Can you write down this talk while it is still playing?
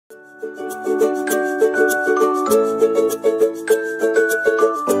This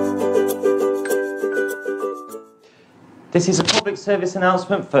is a public service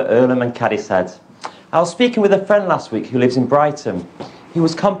announcement for Irlam and Cadishead. I was speaking with a friend last week who lives in Brighton. He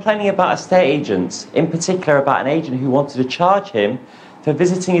was complaining about estate agents, in particular about an agent who wanted to charge him for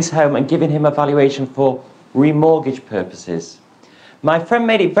visiting his home and giving him a valuation for remortgage purposes. My friend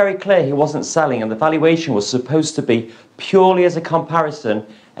made it very clear he wasn't selling, and the valuation was supposed to be purely as a comparison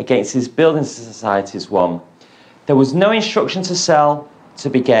against his building society's one. There was no instruction to sell to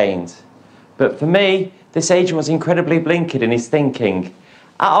be gained. But for me, this agent was incredibly blinkered in his thinking.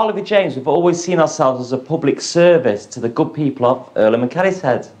 At Oliver James, we've always seen ourselves as a public service to the good people of Irlam and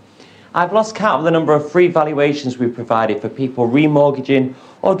Cadishead. I've lost count of the number of free valuations we've provided for people remortgaging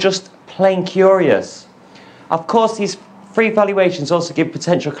or just plain curious. Of course, these free valuations also give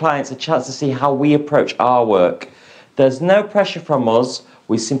potential clients a chance to see how we approach our work. There's no pressure from us.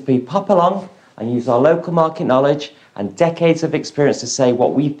 We simply pop along and use our local market knowledge and decades of experience to say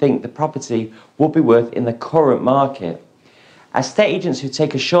what we think the property will be worth in the current market. Estate agents who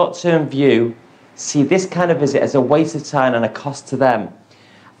take a short-term view see this kind of visit as a waste of time and a cost to them.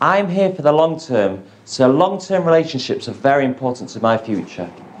 I'm here for the long term, so long-term relationships are very important to my future.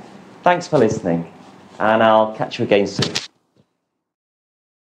 Thanks for listening, and I'll catch you again soon.